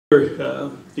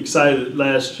Excited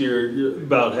last year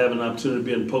about having an opportunity to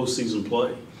be in postseason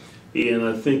play. And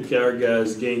I think our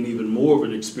guys gained even more of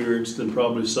an experience than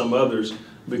probably some others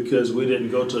because we didn't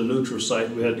go to a neutral site.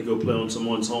 We had to go play on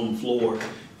someone's home floor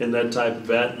in that type of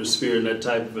atmosphere and that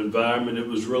type of environment. It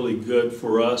was really good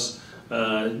for us.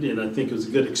 And I think it was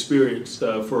a good experience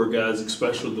for our guys,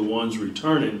 especially the ones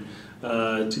returning,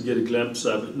 to get a glimpse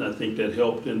of it. And I think that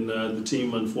helped. And the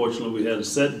team, unfortunately, we had a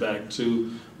setback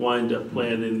to wind up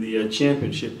playing in the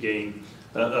championship game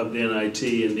of the NIT,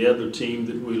 and the other team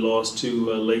that we lost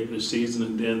to late in the season,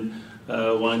 and then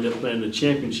wind up playing the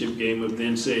championship game of the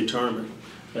NCAA tournament.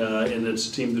 And it's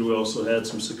a team that we also had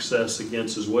some success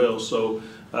against as well. So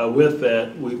with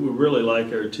that, we really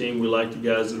like our team. We like the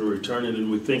guys that are returning,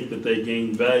 and we think that they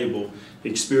gained valuable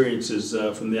experiences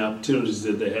from the opportunities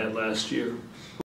that they had last year.